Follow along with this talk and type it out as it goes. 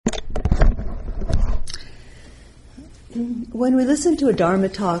when we listen to a Dharma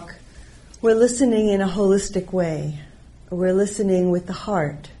talk, we're listening in a holistic way. We're listening with the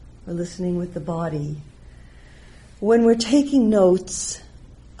heart. We're listening with the body. When we're taking notes,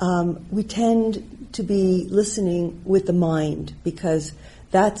 we tend to be listening with the mind, because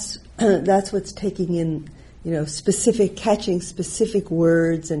that's what's taking in, catching specific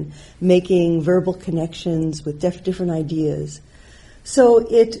words and making verbal connections with different ideas. So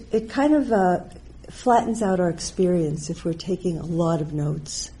it kind of flattens out our experience if we're taking a lot of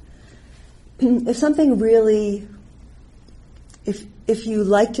notes. If something really, if you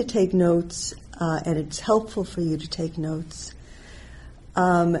like to take notes and it's helpful for you to take notes,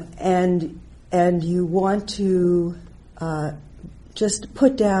 and you want to just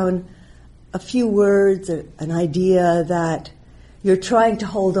put down a few words, an idea that you're trying to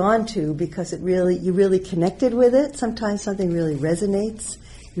hold on to because you really connected with it. Sometimes something really resonates,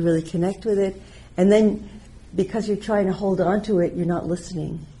 you really connect with it, and then because you're trying to hold on to it, you're not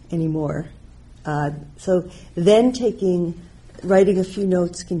listening anymore. So then writing a few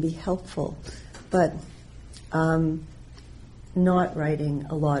notes can be helpful, but not writing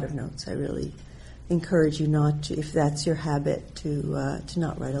a lot of notes. I really encourage you not to, if that's your habit, to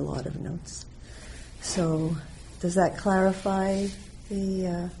not write a lot of notes. So, does that clarify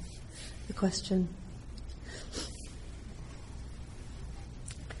the question?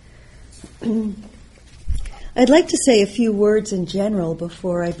 I'd like to say a few words in general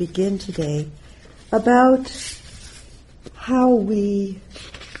before I begin today about how we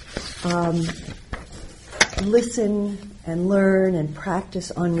listen and learn and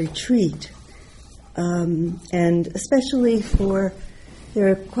practice on retreat. And especially there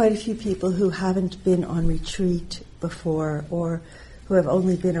are quite a few people who haven't been on retreat before, or who have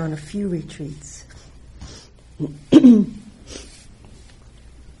only been on a few retreats.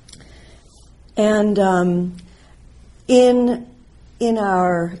 And in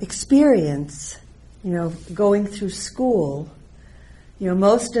our experience, going through school,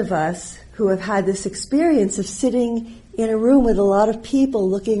 most of us who have had this experience of sitting in a room with a lot of people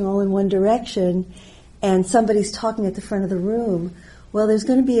looking all in one direction, and somebody's talking at the front of the room, well, there's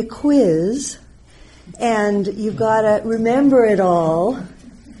going to be a quiz, and you've got to remember it all,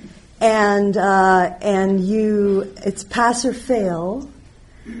 and it's pass or fail,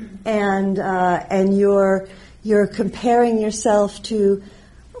 and you're comparing yourself to,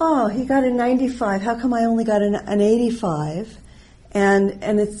 oh, he got a 95, how come I only got an 85?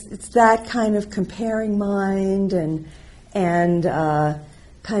 And it's that kind of comparing mind and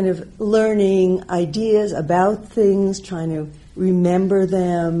kind of learning ideas about things, trying to remember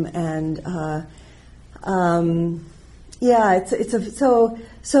them, and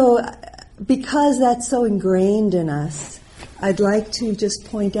so because that's so ingrained in us, I'd like to just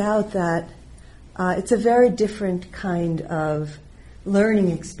point out that it's a very different kind of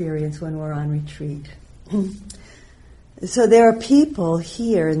learning experience when we're on retreat. So there are people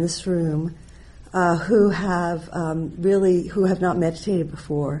here in this room who have not meditated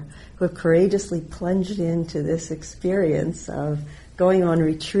before, who have courageously plunged into this experience of going on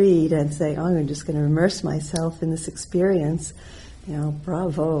retreat and saying, "Oh, I'm just going to immerse myself in this experience."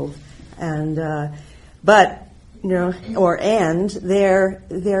 Bravo! And they're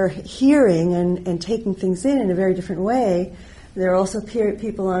hearing and taking things in a very different way. There are also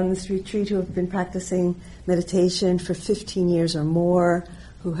people on this retreat who have been practicing meditation for 15 years or more,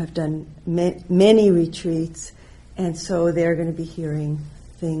 who have done many retreats, and so they're going to be hearing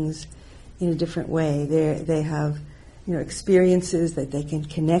things in a different way. They have, experiences that they can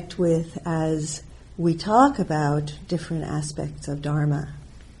connect with as we talk about different aspects of Dharma.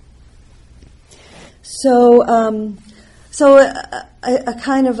 So a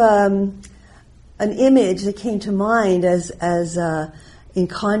kind of an image that came to mind as in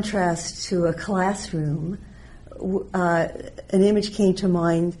contrast to a classroom, an image came to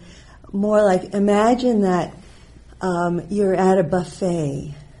mind more like, imagine that you're at a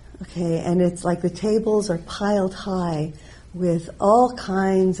buffet, okay, and it's like the tables are piled high with all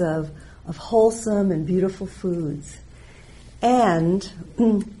kinds of wholesome and beautiful foods. And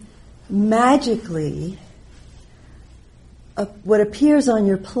magically, what appears on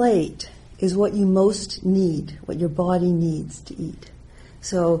your plate is what you most need, what your body needs to eat.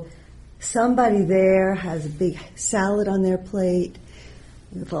 So somebody there has a big salad on their plate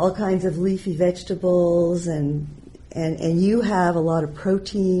with all kinds of leafy vegetables, and you have a lot of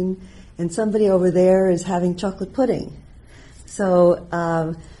protein, and somebody over there is having chocolate pudding.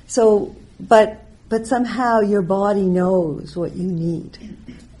 But somehow your body knows what you need,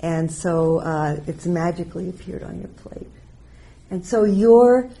 and so it's magically appeared on your plate. And so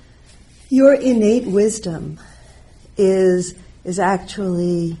your innate wisdom is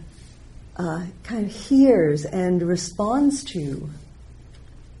actually kind of hears and responds to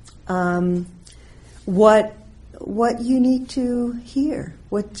what you need to hear,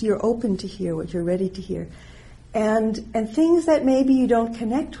 what you're open to hear, what you're ready to hear, and things that maybe you don't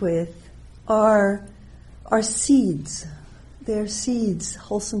connect with are seeds. They're seeds,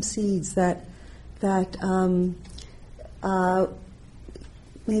 wholesome seeds that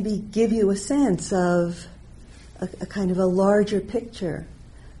maybe give you a sense of a kind of a larger picture,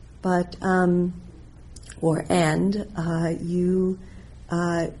 but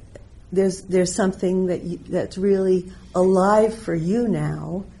there's something that's really alive for you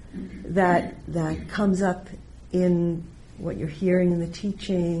now that comes up in what you're hearing in the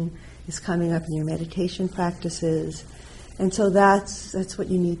teaching, is coming up in your meditation practices, and so that's what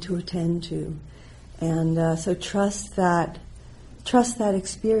you need to attend to, and so trust that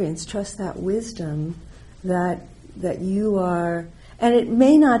experience, trust that wisdom that you are, and it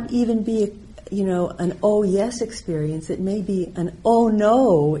may not even be an oh yes experience. It may be an oh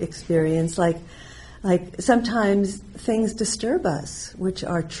no experience. Like sometimes things disturb us, which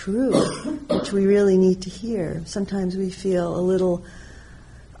are true, which we really need to hear. Sometimes we feel a little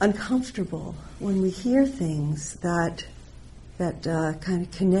uncomfortable when we hear things that kind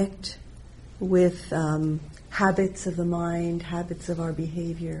of connect with habits of the mind, habits of our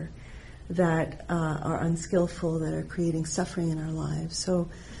behavior that are unskillful, that are creating suffering in our lives.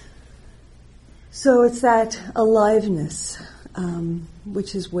 So it's that aliveness,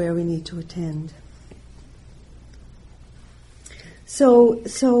 which is where we need to attend. So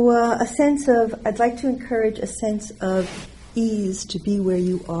a sense of, I'd like to encourage a sense of ease to be where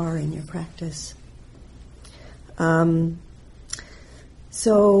you are in your practice. So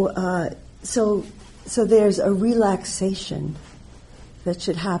there's a relaxation that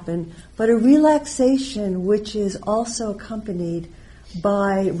should happen, but a relaxation which is also accompanied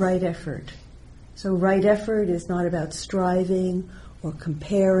by right effort. So right effort is not about striving or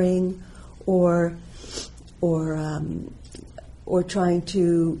comparing or trying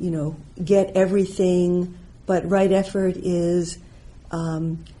to get everything. But right effort is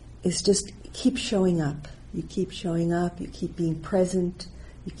just keep showing up. You keep showing up. You keep being present.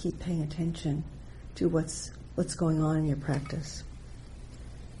 You keep paying attention to what's going on in your practice.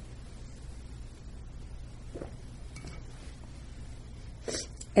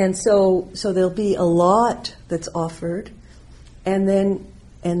 And so there'll be a lot that's offered, and then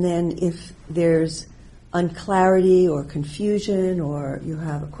if there's unclarity or confusion or you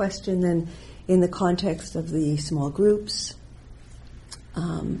have a question, then in the context of the small groups,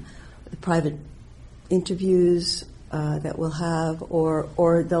 the private interviews that we'll have,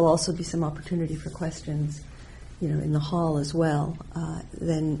 or there'll also be some opportunity for questions, in the hall as well.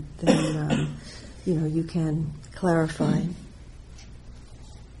 Then you can clarify.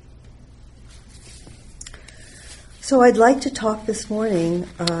 So I'd like to talk this morning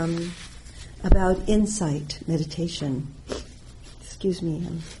about insight meditation. Excuse me,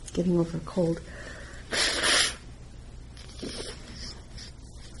 I'm getting over a cold.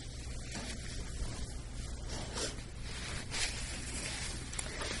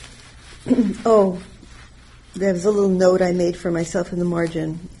 Oh, there's a little note I made for myself in the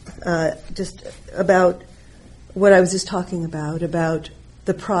margin, just about what I was just talking about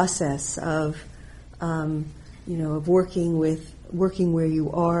the process of of working where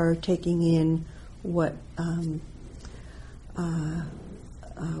you are, taking in what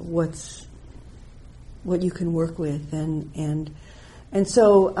you can work with, and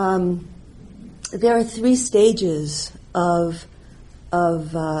so there are 3 stages of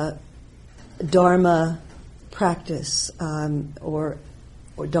Dharma practice or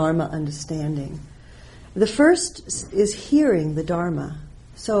Dharma understanding. The first is hearing the Dharma.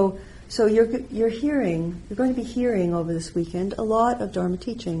 So you're going to be hearing over this weekend a lot of Dharma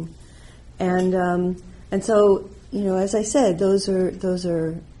teaching, and so as I said, those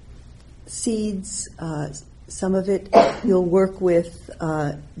are seeds. Some of it you'll work with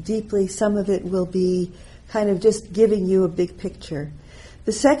deeply. Some of it will be kind of just giving you a big picture.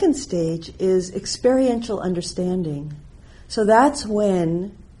 The second stage is experiential understanding. So that's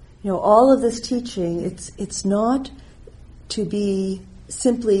when all of this teaching. It's not to be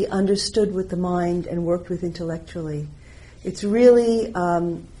simply understood with the mind and worked with intellectually. It's really,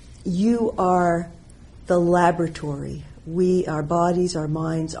 you are the laboratory. Our bodies, our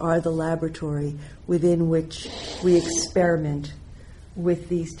minds are the laboratory within which we experiment with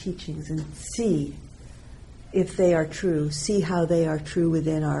these teachings and see if they are true, see how they are true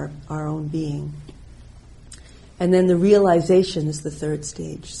within our own being. And then the realization is the third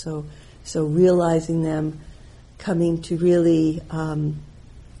stage. So realizing them coming to really,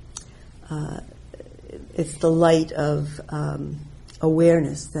 it's the light of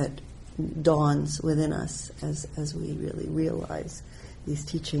awareness that dawns within us as we really realize these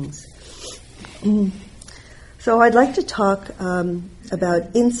teachings. So I'd like to talk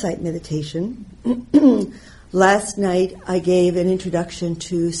about insight meditation. Last night I gave an introduction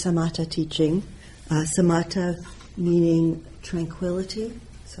to samatha teaching. Samatha meaning tranquility,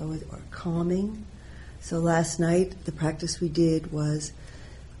 or calming. So last night the practice we did was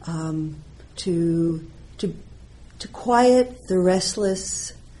to quiet the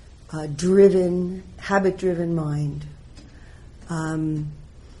restless, habit-driven mind.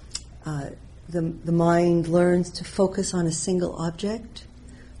 The mind learns to focus on a single object,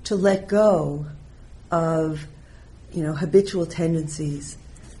 to let go of, habitual tendencies.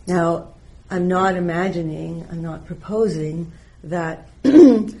 Now, I'm not proposing that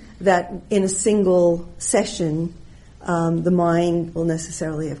that in a single session the mind will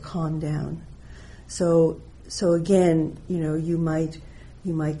necessarily have calmed down. So again, you might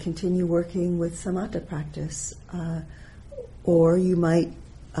continue working with samatha practice, or you might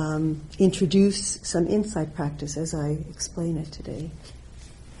introduce some insight practice as I explain it today.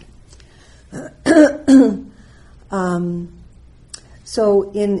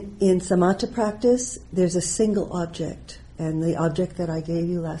 So in samatha practice, there's a single object, and the object that I gave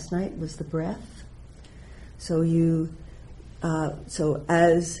you last night was the breath. So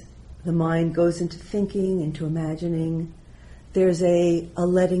as the mind goes into thinking, into imagining, there's a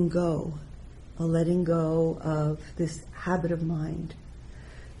letting go of this habit of mind.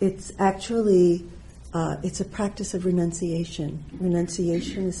 It's actually, it's a practice of renunciation.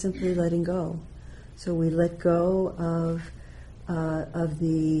 Renunciation is simply letting go. So we let go of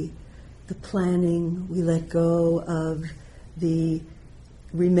the planning, we let go of the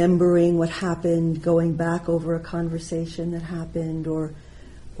remembering what happened, going back over a conversation that happened, or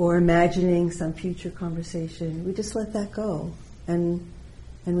imagining some future conversation. We just let that go. And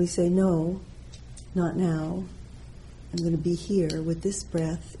we say, no, not now. I'm going to be here with this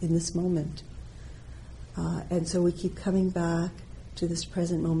breath in this moment. And so we keep coming back to this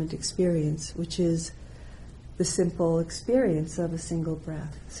present moment experience, which is the simple experience of a single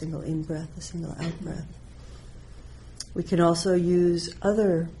breath, a single in-breath, a single out-breath. We can also use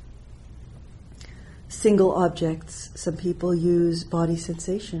other single objects. Some people use body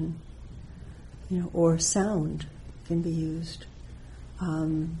sensation, or sound can be used.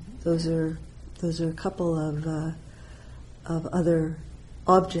 Those are a couple of other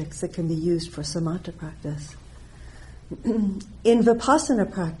objects that can be used for samatha practice. In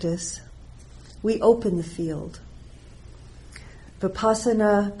vipassana practice, we open the field.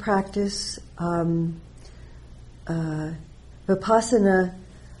 Vipassana practice, vipassana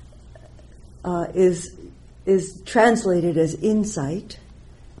is translated as insight,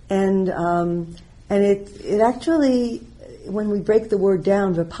 and it actually, when we break the word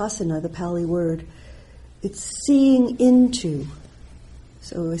down, vipassana, the Pali word, it's seeing into.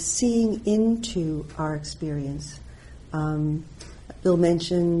 So we're seeing into our experience. Bill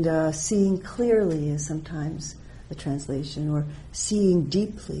mentioned seeing clearly is sometimes a translation, or seeing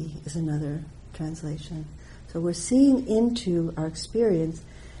deeply is another translation. So we're seeing into our experience,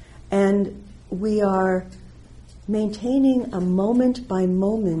 and we are maintaining a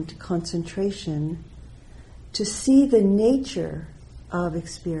moment-by-moment concentration to see the nature of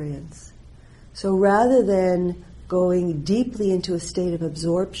experience. So rather than going deeply into a state of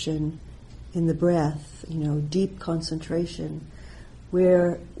absorption in the breath, deep concentration,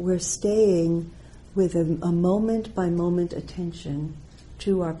 we're staying with a moment-by-moment attention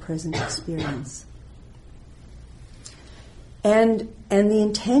to our present experience. And the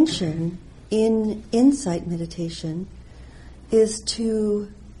intention in insight meditation is to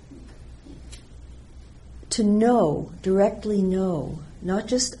know, directly know, not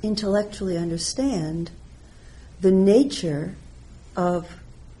just intellectually understand the nature of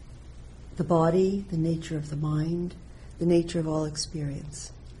the body, the nature of the mind, the nature of all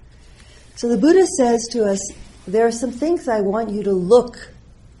experience. So the Buddha says to us, there are some things I want you to look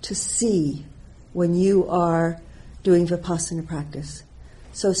to see when you are doing vipassana practice.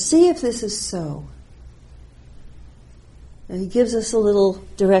 So see if this is so. And he gives us a little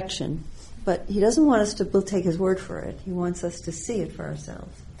direction, but he doesn't want us to take his word for it. He wants us to see it for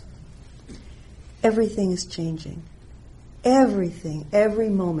ourselves. Everything is changing. Everything, every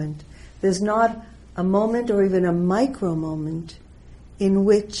moment. There's not a moment or even a micro moment in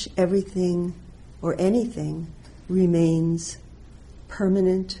which everything or anything remains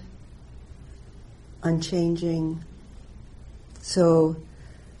permanent, unchanging. So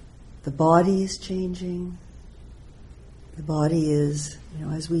the body is changing, The body is,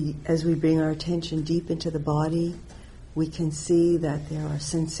 as we bring our attention deep into the body, we can see that there are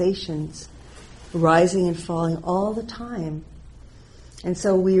sensations rising and falling all the time. And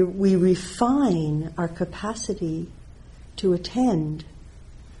so we refine our capacity to attend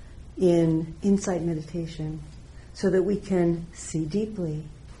in insight meditation so that we can see deeply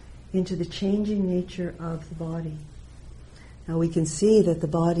into the changing nature of the body. Now we can see that the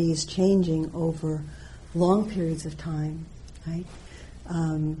body is changing over long periods of time, right?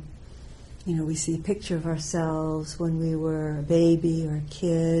 We see a picture of ourselves when we were a baby or a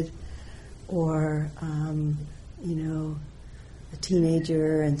kid or, a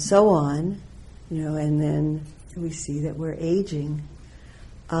teenager and so on, and then we see that we're aging.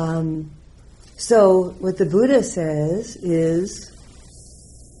 So what the Buddha says is,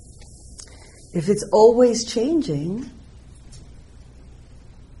 if it's always changing,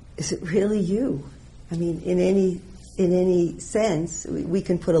 is it really you? I mean, in any sense, we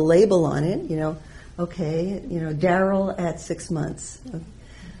can put a label on it, okay, Daryl at 6 months.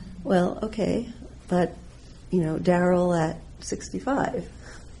 Well, okay, but, Daryl at 65,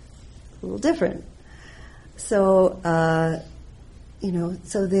 a little different. So,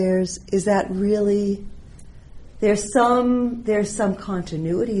 so is that really, there's some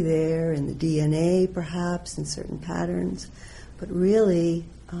continuity there in the DNA, perhaps, in certain patterns, but really,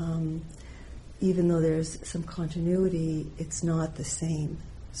 even though there's some continuity, it's not the same.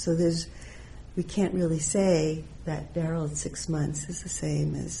 So we can't really say that Daryl at 6 months is the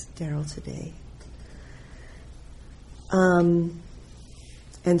same as Daryl today.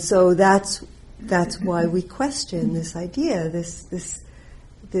 And so that's why we question this idea, this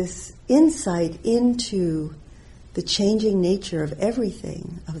insight into the changing nature of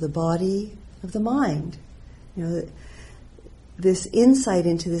everything, of the body, of the mind. This insight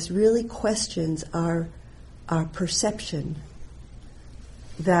into this really questions our perception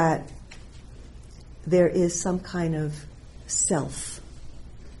that there is some kind of self.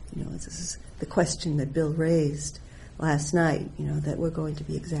 This is the question that Bill raised last night, that we're going to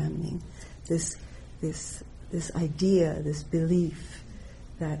be examining. This idea, this belief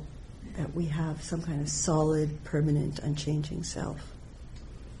that we have some kind of solid, permanent, unchanging self.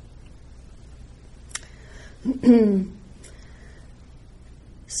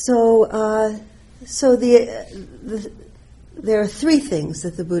 So there are three things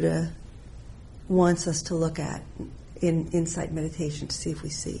that the Buddha wants us to look at in insight meditation to see if we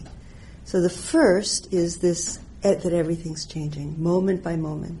see. So the first is this, that everything's changing, moment by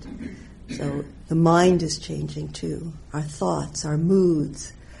moment. So the mind is changing too. Our thoughts, our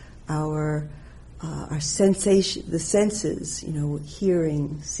moods, our sensation, the senses,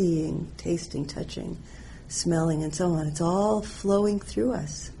 hearing, seeing, tasting, touching, smelling, and so on. It's all flowing through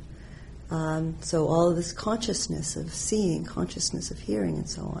us. So all of this consciousness of seeing, consciousness of hearing, and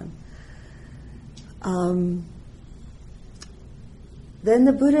so on. Then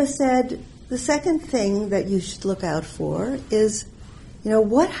the Buddha said, the second thing that you should look out for is,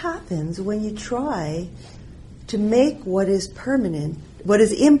 what happens when you try to make what is impermanent,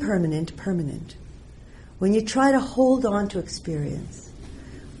 permanent? When you try to hold on to experience.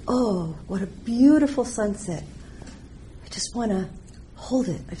 Oh, what a beautiful sunset. I just want to hold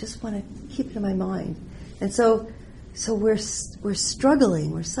it. I just want to keep it in my mind. And so we're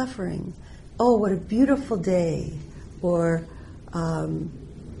struggling, we're suffering. Oh, what a beautiful day. Or,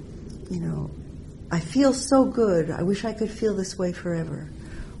 I feel so good. I wish I could feel this way forever.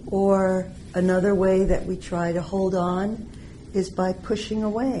 Or another way that we try to hold on is by pushing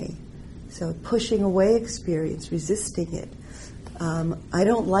away. So pushing away experience, resisting it. I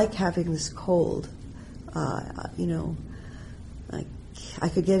don't like having this cold. I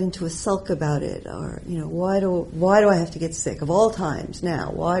could get into a sulk about it, or why do I have to get sick of all times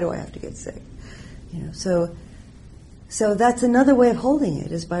now? Why do I have to get sick? So that's another way of holding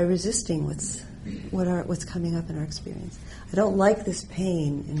it, is by resisting what's coming up in our experience. I don't like this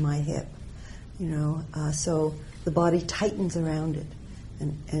pain in my hip, so the body tightens around it,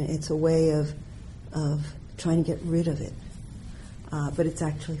 and it's a way of trying to get rid of it, but it's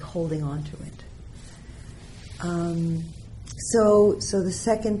actually holding on to it. So the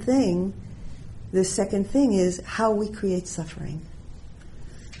second thing is how we create suffering.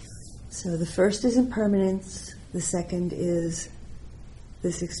 So the first is impermanence, the second is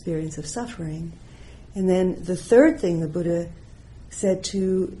this experience of suffering. And then the third thing the Buddha said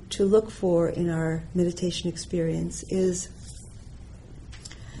to look for in our meditation experience is,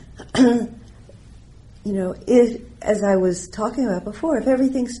 if, as I was talking about before, if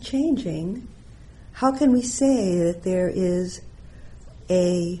everything's changing, how can we say that there is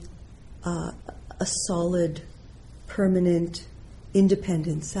a solid, permanent,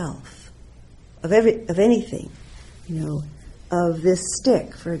 independent self of anything, of this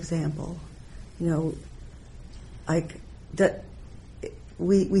stick, for example. Like that,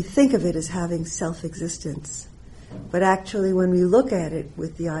 we think of it as having self-existence, but actually, when we look at it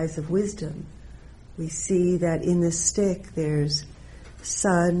with the eyes of wisdom, we see that in this stick there's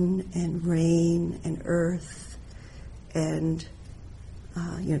sun and rain and earth, and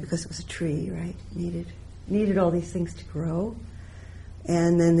because it was a tree, right? Needed all these things to grow,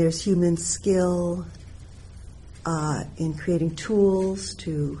 and then there's human skill in creating tools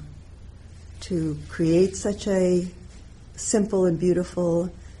to create such a simple and beautiful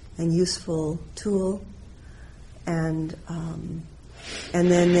and useful tool, and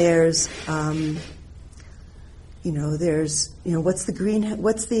then there's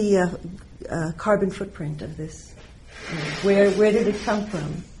what's the carbon footprint of this? Where did it come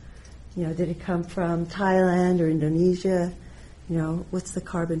from? Did it come from Thailand or Indonesia? What's the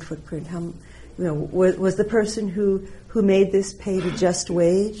carbon footprint? Was the person who made this paid a just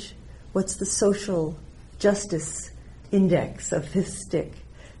wage? What's the social justice index of this stick?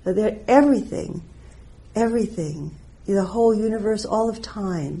 Everything, the whole universe, all of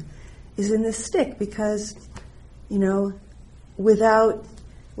time, is in this stick because, without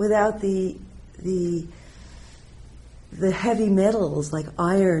the heavy metals like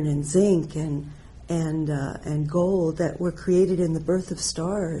iron and zinc and gold that were created in the birth of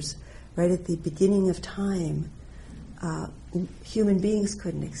stars, right at the beginning of time, human beings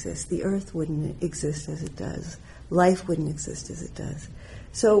couldn't exist. The earth wouldn't exist as it does. Life wouldn't exist as it does.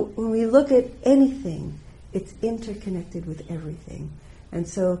 So when we look at anything, it's interconnected with everything. And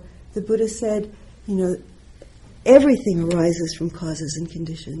so the Buddha said, everything arises from causes and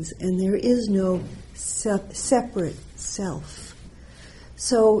conditions, and there is no separate self.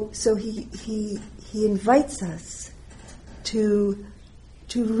 So he invites us to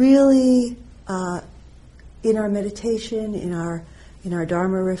really, in our meditation, in our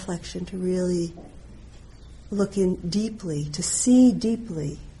Dharma reflection, to really look in deeply, to see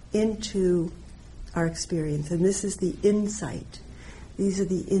deeply into our experience. And this is the insight. These are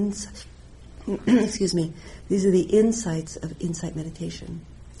the insights. Excuse me. These are the insights of insight meditation.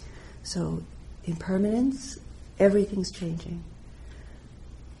 So, impermanence, everything's changing.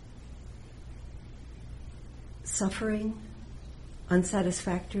 Suffering,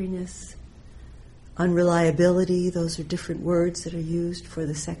 unsatisfactoriness, unreliability, those are different words that are used for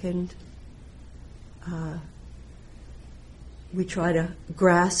the second. We try to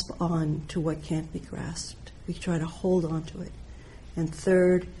grasp on to what can't be grasped. We try to hold on to it. And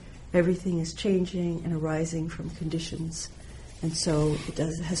third, everything is changing and arising from conditions, and so it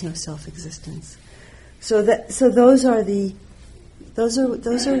has no self-existence. So those are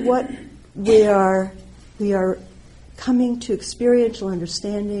what we are coming to experiential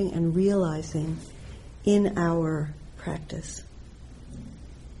understanding and realizing in our practice.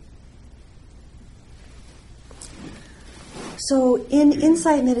 So in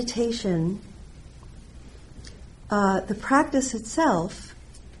insight meditation, the practice itself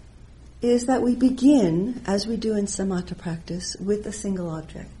is that we begin, as we do in samatha practice, with a single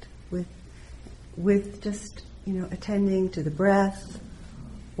object, with just attending to the breath,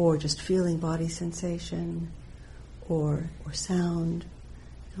 or just feeling body sensation, or sound.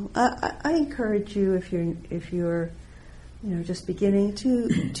 I encourage you, if you're just beginning,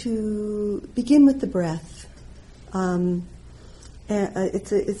 to begin with the breath.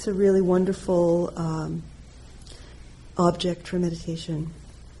 It's a really wonderful object for meditation.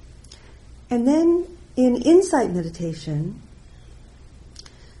 And then in insight meditation,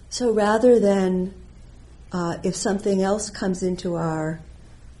 so rather than if something else comes into our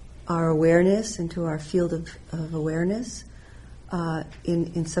awareness, into our field of awareness,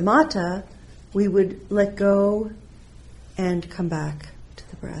 in samatha, we would let go and come back to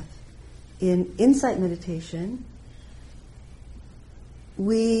the breath. In insight meditation,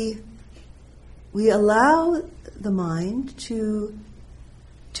 we allow the mind to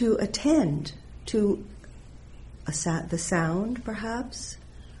attend to the sound, perhaps,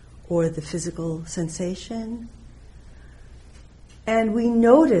 or the physical sensation, and we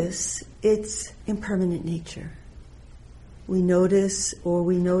notice its impermanent nature. We notice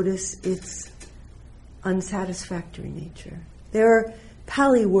its unsatisfactory nature. There are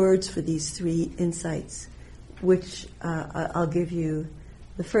Pali words for these three insights, which I'll give you.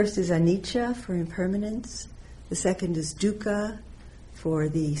 The first is anicca, for impermanence. The second is dukkha, for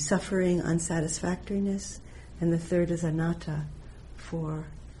the suffering, unsatisfactoriness. And the third is anatta, for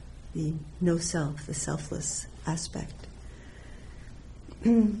the no self, the selfless aspect.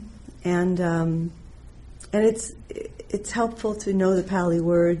 And it's it's helpful to know the Pali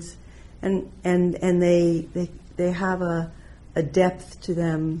words, and they have a depth to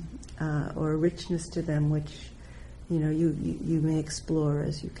them or a richness to them, which you may explore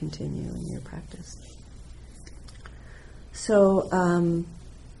as you continue in your practice. So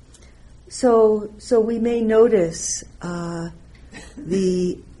we may notice as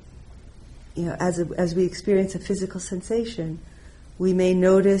we experience a physical sensation, we may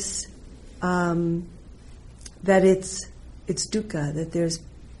notice that it's dukkha, that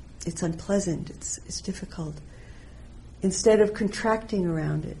it's unpleasant, it's difficult. Instead of contracting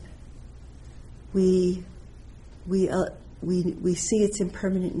around it, we see its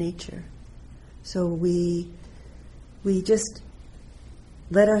impermanent nature. So we just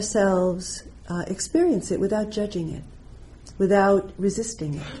let ourselves experience it without judging it, without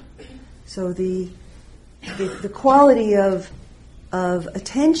resisting it. So the quality of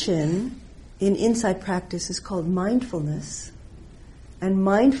attention in insight practice is called mindfulness, and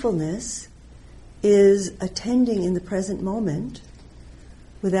mindfulness is attending in the present moment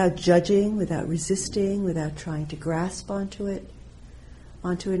without judging, without resisting, without trying to grasp onto it,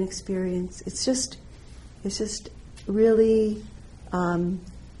 onto an experience. It's just really knowing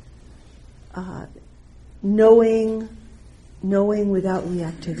without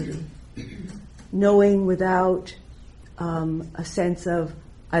reactivity, knowing without a sense of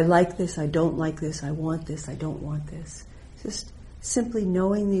I like this, I don't like this, I want this, I don't want this. Just simply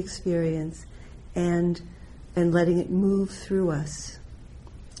knowing the experience and letting it move through us,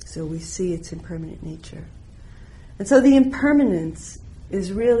 so we see its impermanent nature. And so the impermanence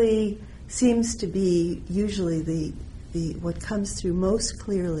seems to be usually the what comes through most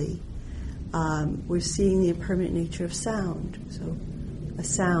clearly. We're seeing the impermanent nature of sound. So the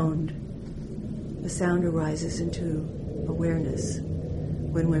sound arises into awareness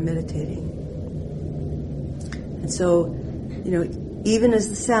when we're meditating. And so, even as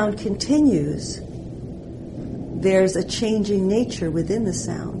the sound continues, there's a changing nature within the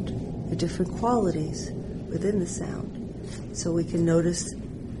sound, the different qualities within the sound. So we can notice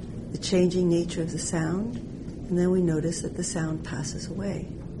the changing nature of the sound, and then we notice that the sound passes away.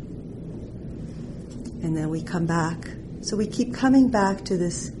 And then we come back. So we keep coming back to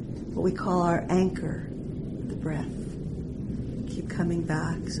this, what we call our anchor, the breath. Keep coming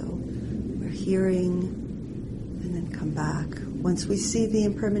back. So we're hearing and then come back. Once we see the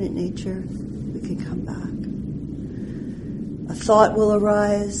impermanent nature, we can come back. A thought will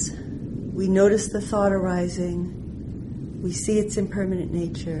arise. We notice the thought arising. We see its impermanent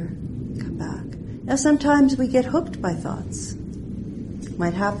nature. We come back. Now sometimes we get hooked by thoughts. It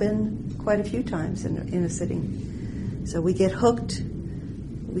might happen quite a few times in a sitting. So we get hooked.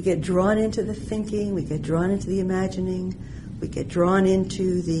 We get drawn into the thinking. We get drawn into the imagining. We get drawn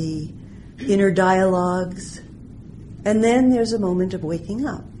into the inner dialogues. And then there's a moment of waking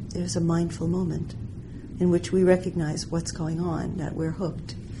up. There's a mindful moment in which we recognize what's going on, that we're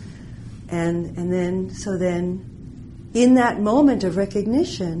hooked. And then in that moment of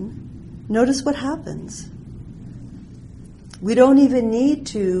recognition, notice what happens. We don't even need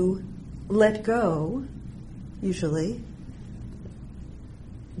to let go, usually,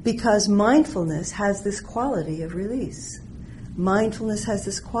 because mindfulness has this quality of release. Mindfulness has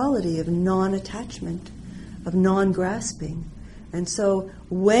this quality of non-attachment, of non-grasping. And so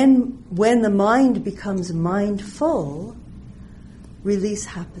when the mind becomes mindful, release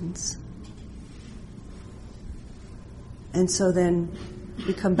happens. And so then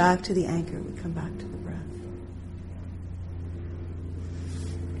we come back to the anchor, we come back to the breath.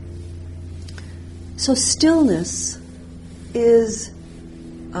 So stillness is,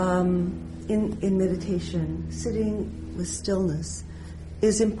 in meditation, sitting with stillness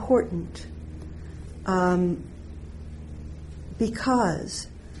is important because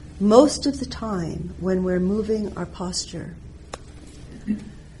most of the time when we're moving our posture,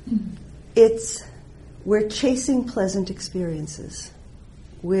 we're chasing pleasant experiences.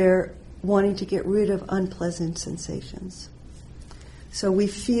 We're wanting to get rid of unpleasant sensations. So we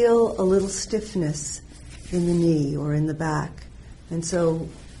feel a little stiffness in the knee or in the back, and so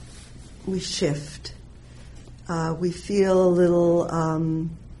we shift. We feel a little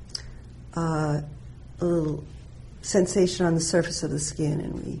sensation on the surface of the skin,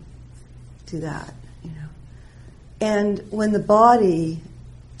 and we do that, And when the body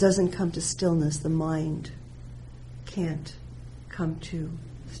doesn't come to stillness, the mind can't come to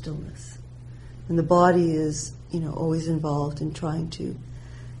stillness. And the body is, always involved in trying to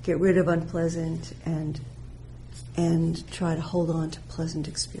get rid of unpleasant and try to hold on to pleasant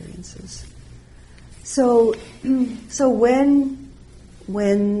experiences. So when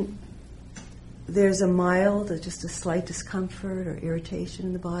there's a mild, just a slight discomfort or irritation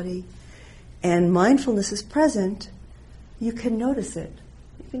in the body, and mindfulness is present, you can notice it.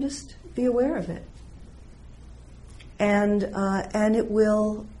 You can just be aware of it, and it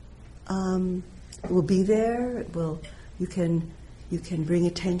will be there. It will. You can bring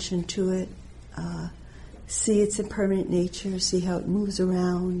attention to it. See its impermanent nature. See how it moves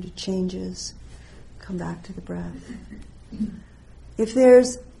around, it changes. Come back to the breath. If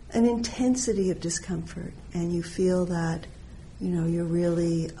there's an intensity of discomfort and you feel that, you're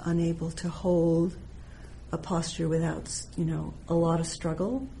really unable to hold a posture without, a lot of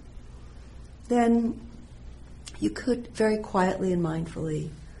struggle, then you could very quietly and mindfully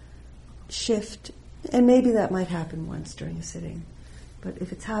shift, and maybe that might happen once during a sitting. But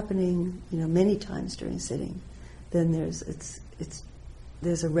if it's happening, many times during a sitting, then there's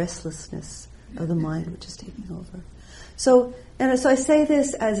a restlessness of the mind which is taking over. So I say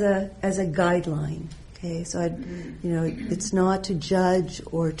this as a guideline. Okay, so it's not to judge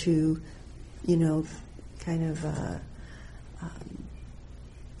or to, in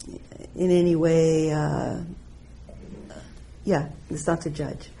any way, it's not to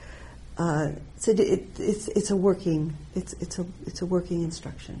judge. So it's a working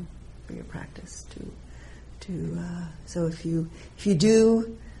instruction for your practice so if you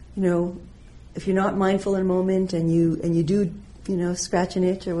do, if you're not mindful in a moment and you do, scratch an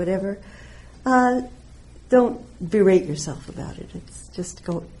itch or whatever, don't berate yourself about it. It's just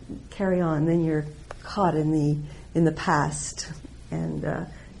carry on. Then you're caught in the past, and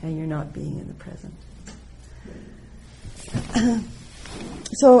you're not being in the present.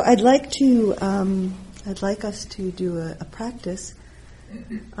 So I'd like us to do a practice.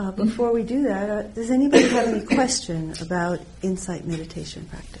 Before we do that, does anybody have any question about insight meditation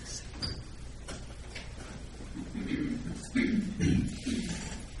practice?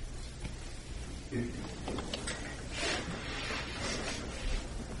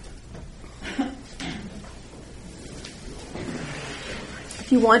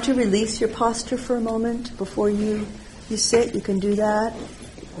 If you want to release your posture for a moment before you sit, you can do that,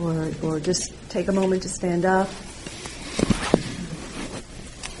 or just take a moment to stand up.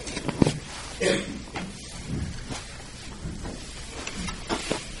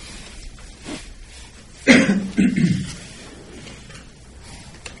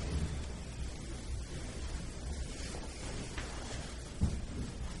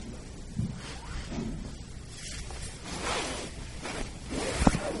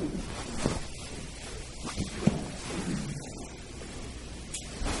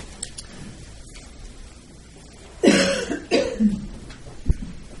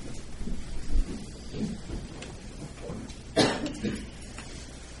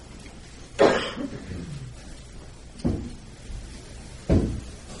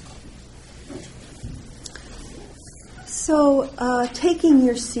 So, taking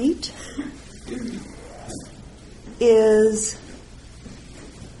your seat is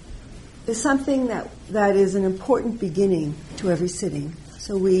something that is an important beginning to every sitting.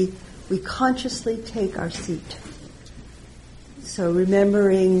 So we consciously take our seat. So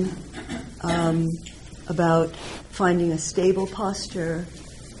remembering about finding a stable posture,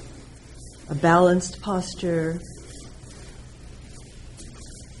 a balanced posture,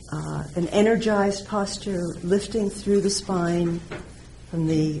 an energized posture, lifting through the spine, from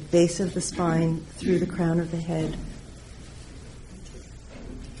the base of the spine through the crown of the head.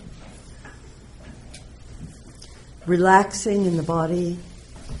 Relaxing in the body,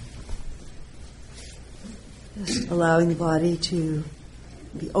 just allowing the body to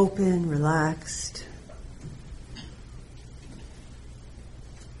be open, relaxed.